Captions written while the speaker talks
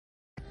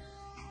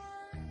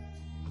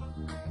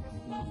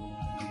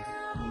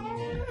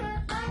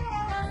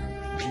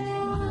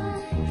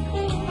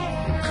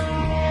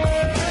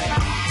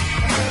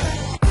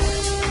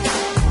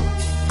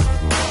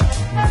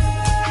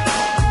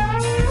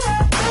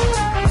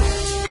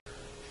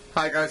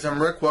Hi guys, I'm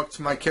Rick. Welcome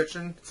to my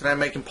kitchen. Today I'm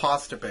making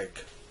pasta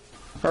bake.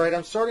 Alright,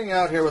 I'm starting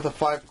out here with a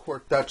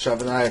 5-quart Dutch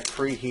oven that I have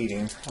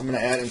preheating. I'm going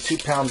to add in 2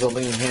 pounds of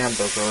lean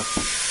hamburger.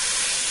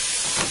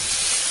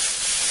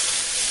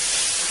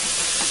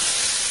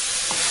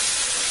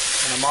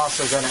 And I'm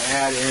also going to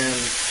add in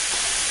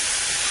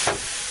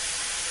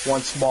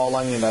 1 small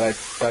onion that I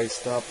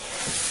diced up.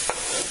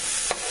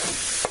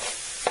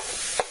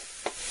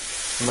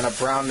 I'm going to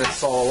brown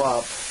this all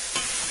up.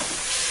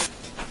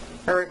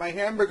 Alright, my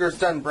hamburger's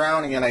done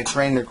browning and I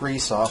drained the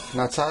grease off.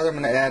 Now inside I'm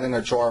going to add in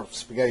a jar of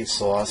spaghetti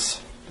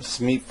sauce. This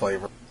is meat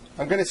flavor.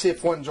 I'm going to see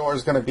if 1 jar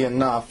is going to be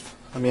enough.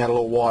 Let me add a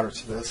little water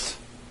to this.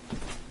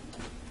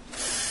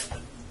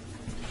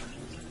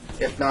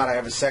 If not, I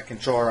have a 2nd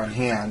jar on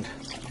hand.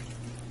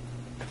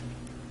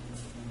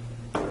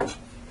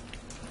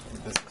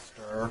 This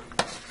stir.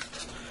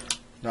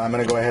 Now I'm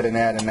going to go ahead and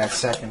add in that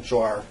 2nd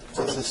jar.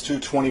 So this is 2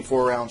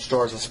 24-ounce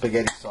jars of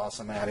spaghetti sauce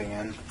I'm adding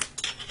in.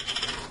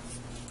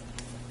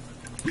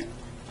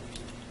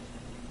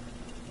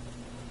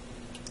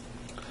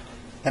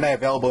 And I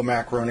have elbow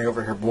macaroni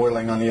over here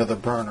boiling on the other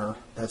burner.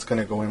 That's going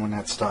to go in when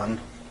that's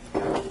done.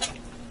 Okay,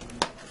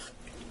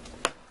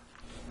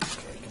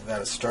 give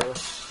that a stir.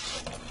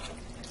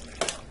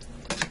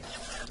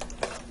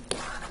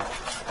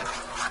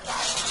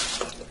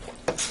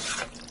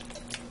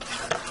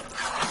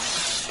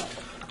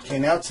 Okay,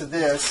 now to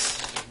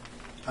this,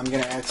 I'm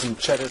going to add some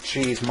cheddar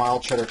cheese,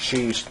 mild cheddar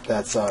cheese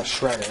that's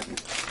shredded.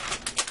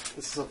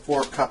 This is a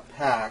 4-cup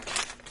pack.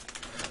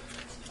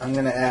 I'm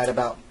going to add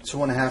about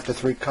 2.5 to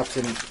 3 cups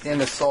in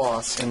the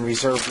sauce and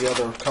reserve the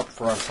other cup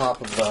for on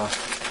top of the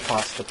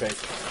pasta bake.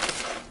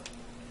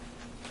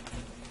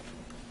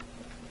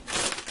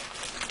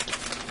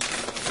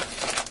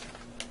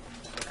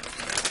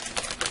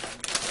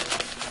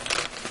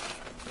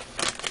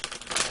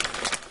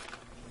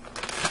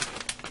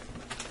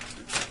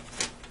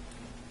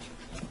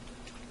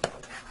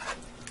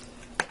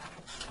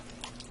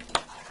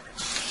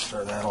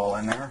 Stir that all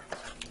in there.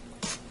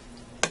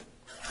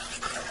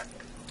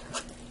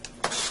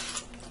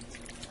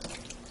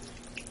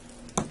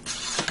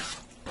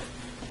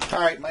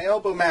 Alright, my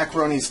elbow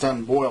macaroni's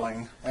done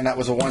boiling, and that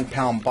was a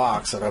 1-pound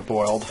box that I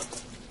boiled.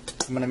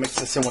 I'm going to mix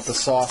this in with the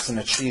sauce and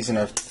the cheese and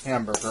the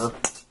hamburger.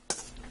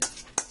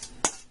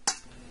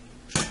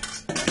 Stir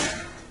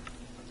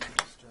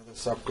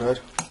this up good.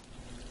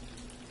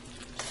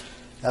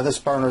 Now this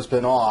burner's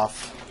been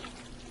off,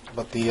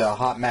 but the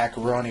hot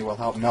macaroni will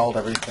help meld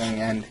everything,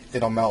 and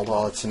it'll meld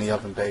while it's in the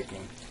oven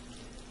baking.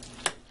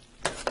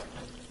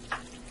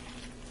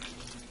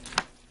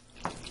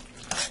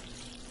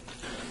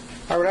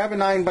 Alright, I have a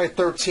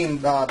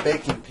 9x13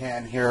 baking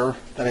pan here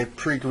that I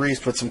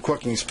pre-greased with some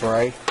cooking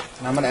spray.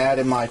 And I'm going to add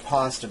in my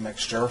pasta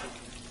mixture.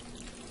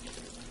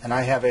 And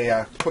I have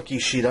a cookie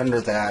sheet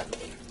under that,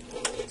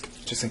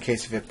 just in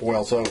case if it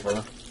boils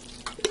over.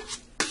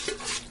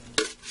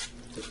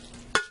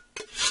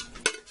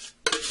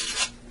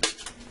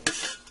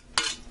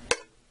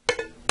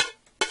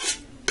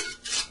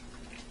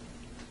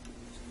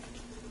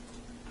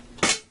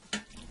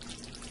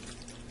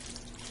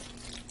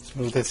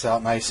 Smooth this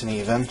out nice and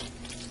even.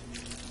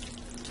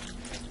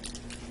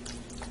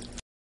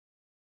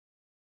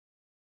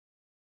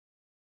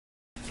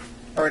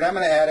 Alright, I'm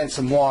going to add in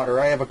some water.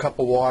 I have a cup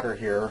of water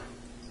here.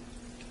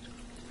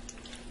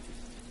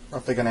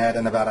 Roughly going to add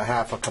in about a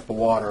 1/2 cup of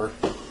water.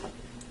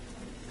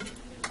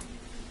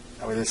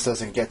 That way this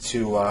doesn't get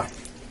too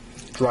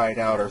dried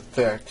out or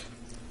thick.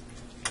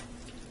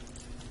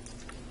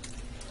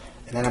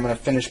 And then I'm going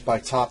to finish by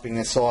topping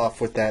this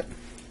off with that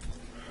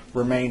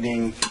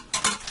remaining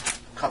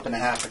 1.5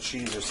 cups of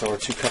cheese or so, or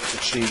 2 cups of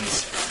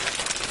cheese.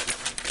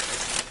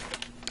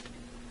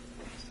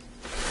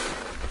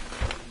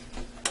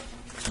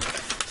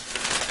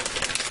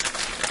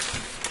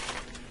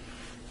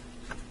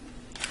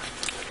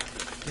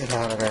 Get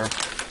out of there.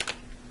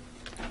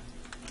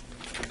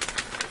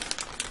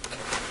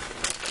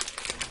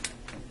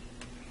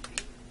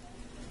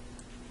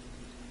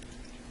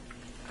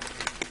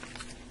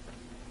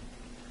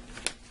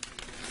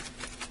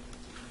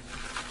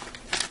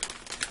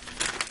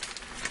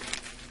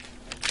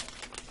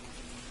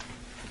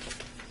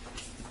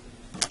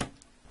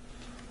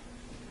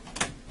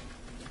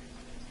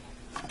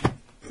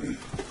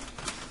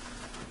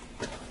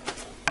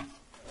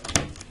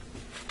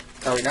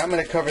 Alright, now I'm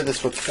going to cover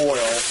this with foil.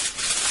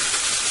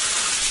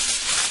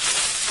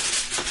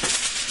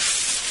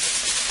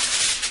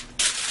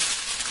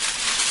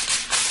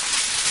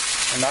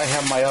 And I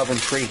have my oven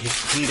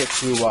preheated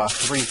to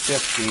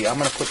 350. I'm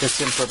going to put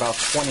this in for about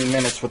 20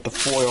 minutes with the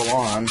foil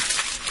on.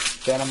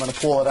 Then I'm going to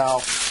pull it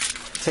out,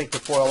 take the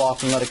foil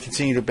off, and let it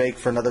continue to bake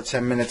for another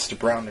 10 minutes to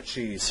brown the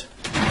cheese.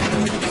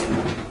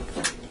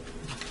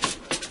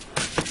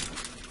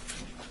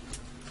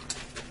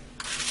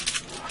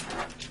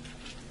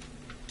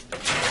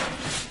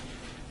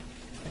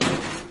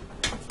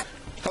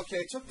 Okay,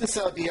 I took this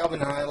out of the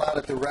oven and I allowed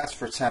it to rest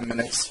for 10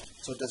 minutes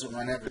so it doesn't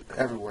run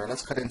everywhere.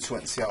 Let's cut into it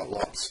and see how it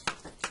looks.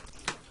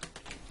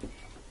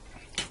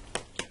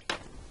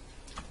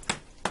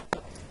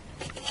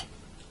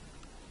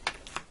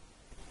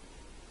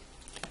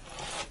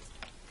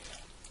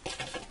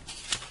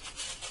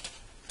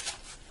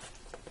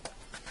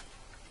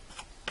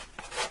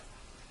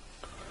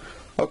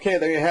 Okay,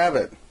 there you have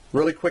it.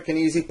 Really quick and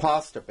easy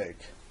pasta bake.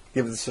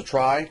 Give this a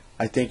try.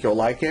 I think you'll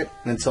like it.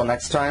 And until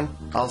next time,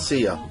 I'll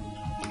see you.